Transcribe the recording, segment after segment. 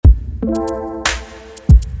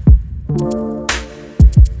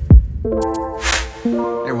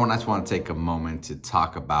I just want to take a moment to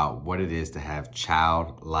talk about what it is to have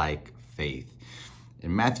childlike faith.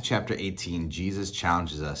 In Matthew chapter 18, Jesus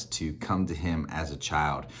challenges us to come to him as a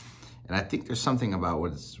child. And I think there's something about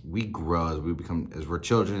what we grow as we're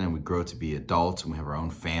children and we grow to be adults and we have our own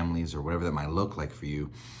families or whatever that might look like for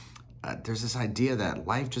you. There's this idea that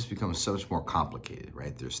life just becomes so much more complicated,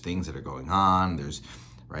 right? There's things that are going on. There's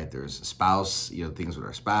a spouse, things with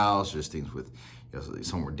our spouse. There's things with,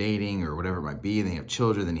 someone we're dating or whatever it might be. And then you have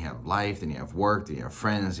children, then you have life, then you have work, then you have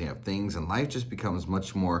friends, then you have things. And life just becomes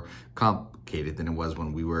much more complicated than it was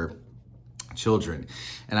when we were children.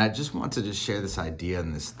 And I just want to just share this idea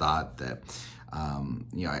and this thought that,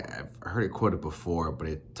 I've heard it quoted before, but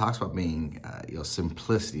it talks about being,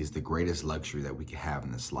 simplicity is the greatest luxury that we can have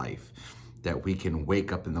in this life. That we can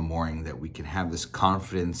wake up in the morning, that we can have this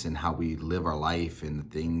confidence in how we live our life and the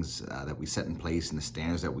things that we set in place and the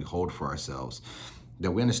standards that we hold for ourselves. That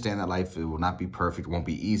we understand that life will not be perfect, won't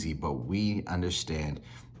be easy, but we understand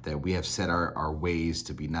that we have set our ways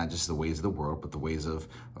to be not just the ways of the world, but the ways of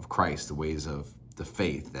Christ, the ways of the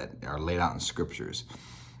faith that are laid out in scriptures.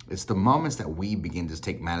 It's the moments that we begin to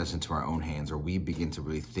take matters into our own hands, or we begin to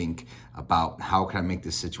really think about how can I make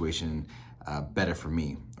this situation better for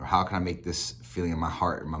me, or how can I make this feeling in my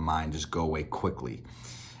heart and my mind just go away quickly.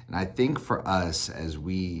 And I think for us, as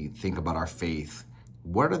we think about our faith,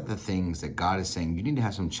 what are the things that God is saying? You need to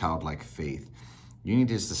have some childlike faith. You need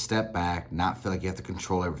just to step back, not feel like you have to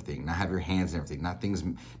control everything, not have your hands in everything,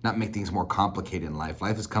 not make things more complicated in life.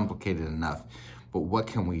 Life is complicated enough, but what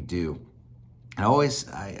can we do?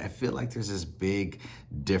 I feel like there's this big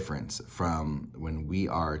difference from when we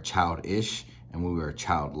are childish and when we are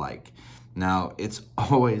childlike. Now, it's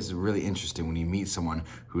always really interesting when you meet someone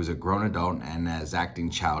who's a grown adult and is acting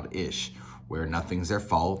childish, where nothing's their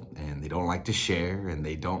fault and they don't like to share and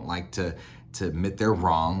they don't like to admit they're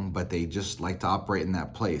wrong, but they just like to operate in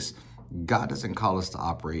that place. God doesn't call us to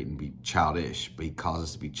operate and be childish, but he calls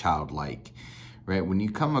us to be childlike, right? When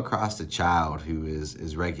you come across a child who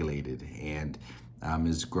is regulated and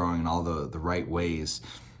is growing in all the right ways,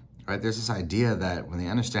 right, there's this idea that when they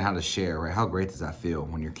understand how to share, right, how great does that feel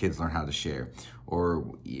when your kids learn how to share? Or,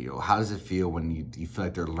 how does it feel when you feel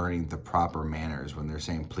like they're learning the proper manners, when they're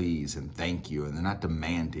saying please and thank you and they're not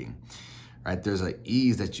demanding, right? There's an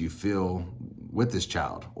ease that you feel with this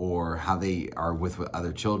child or how they are with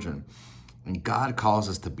other children. And God calls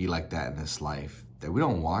us to be like that in this life, that we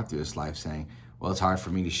don't walk through this life saying, well, it's hard for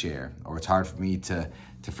me to share, or it's hard for me to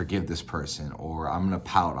forgive this person, or I'm going to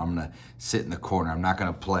pout, I'm going to sit in the corner, I'm not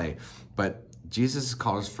going to play. But Jesus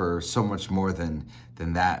calls for so much more than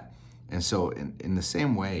that. And so in the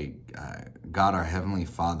same way, God, our Heavenly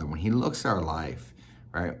Father, when he looks at our life,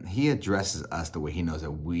 right, he addresses us the way he knows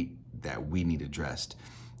that we need addressed.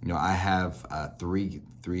 I have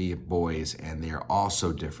three boys, and they are all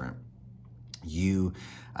so different. You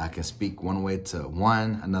can speak one way to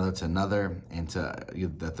one, another to another, and to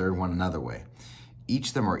the third one another way. Each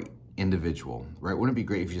of them are individual, right? Wouldn't it be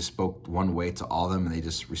great if you just spoke one way to all of them and they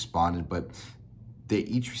just responded? But they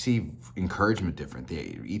each receive encouragement different.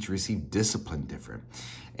 They each receive discipline different.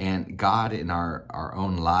 And God in our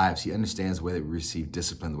own lives, he understands the way that we receive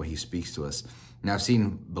discipline, the way he speaks to us. Now, I've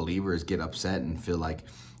seen believers get upset and feel like,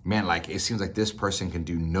 man, like it seems like this person can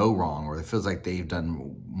do no wrong, or it feels like they've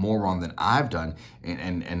done more wrong than I've done,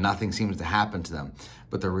 and nothing seems to happen to them.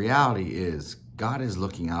 But the reality is, God is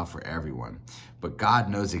looking out for everyone, but God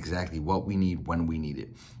knows exactly what we need when we need it.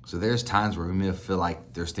 So there's times where we may feel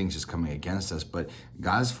like there's things just coming against us, but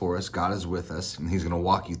God is for us, God is with us, and he's going to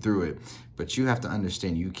walk you through it. But you have to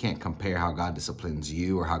understand, you can't compare how God disciplines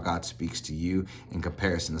you or how God speaks to you in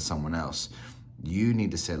comparison to someone else. You need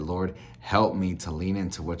to say, Lord, help me to lean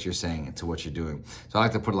into what you're saying and to what you're doing. So I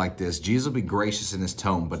like to put it like this: Jesus will be gracious in his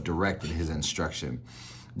tone, but direct in his instruction.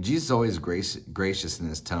 Jesus is always gracious in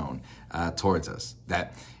his tone towards us.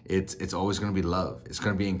 That it's always going to be love. It's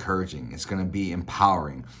going to be encouraging. It's going to be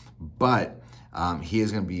empowering. But he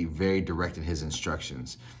is going to be very direct in his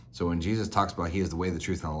instructions. So when Jesus talks about he is the way, the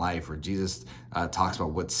truth, and the life, or Jesus talks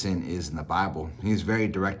about what sin is in the Bible, he's very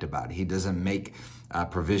direct about it. He doesn't make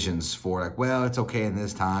provisions for like, well, it's okay in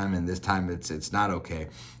this time, and this time it's not okay.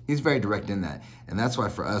 He's very direct in that. And that's why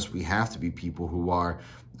for us, we have to be people who are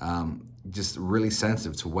just really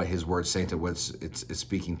sensitive to what his word's saying, to what it's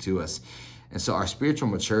speaking to us. And so our spiritual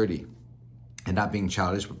maturity, and not being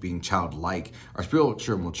childish, but being childlike, our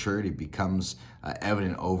spiritual maturity becomes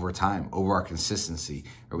evident over time, over our consistency.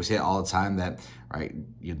 Or we say it all the time that, right,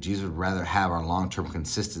 Jesus would rather have our long-term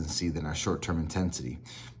consistency than our short-term intensity.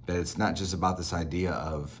 But it's not just about this idea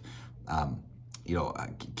of,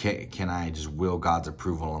 can I just will God's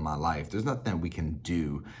approval in my life? There's nothing that we can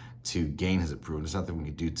do to gain his approval. There's nothing we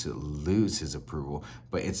can do to lose his approval,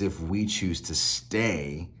 but it's if we choose to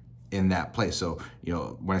stay in that place. So,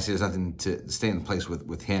 when I say there's nothing to stay in the place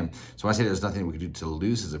with him, so when I say there's nothing we can do to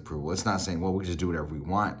lose his approval, it's not saying, well, we can just do whatever we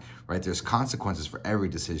want, right? There's consequences for every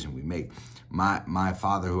decision we make. My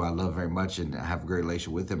father, who I love very much and I have a great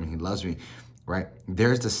relationship with him and he loves me, right?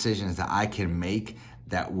 There's decisions that I can make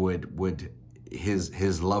that would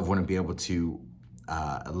his love wouldn't be able to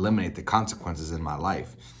eliminate the consequences in my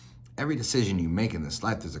life. Every decision you make in this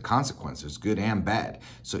life, there's a consequence. There's good and bad.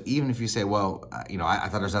 So even if you say, well, I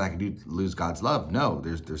thought there's nothing I can do to lose God's love. No,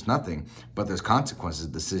 there's nothing. But there's consequences,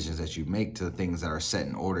 decisions that you make to the things that are set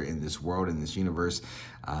in order in this world, in this universe,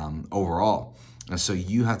 overall. And so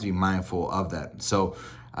you have to be mindful of that. So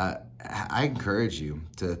I encourage you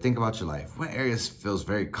to think about your life. What areas feels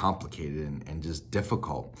very complicated and just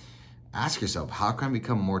difficult? Ask yourself, how can I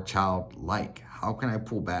become more childlike? How can I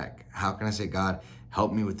pull back? How can I say, God,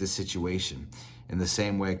 help me with this situation? In the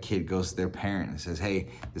same way a kid goes to their parent and says, hey,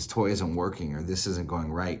 this toy isn't working or this isn't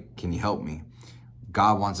going right. Can you help me?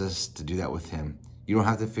 God wants us to do that with him. You don't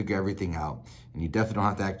have to figure everything out, and you definitely don't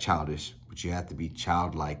have to act childish, but you have to be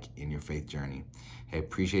childlike in your faith journey. Hey,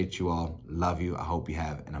 appreciate you all. Love you. I hope you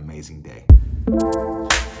have an amazing day.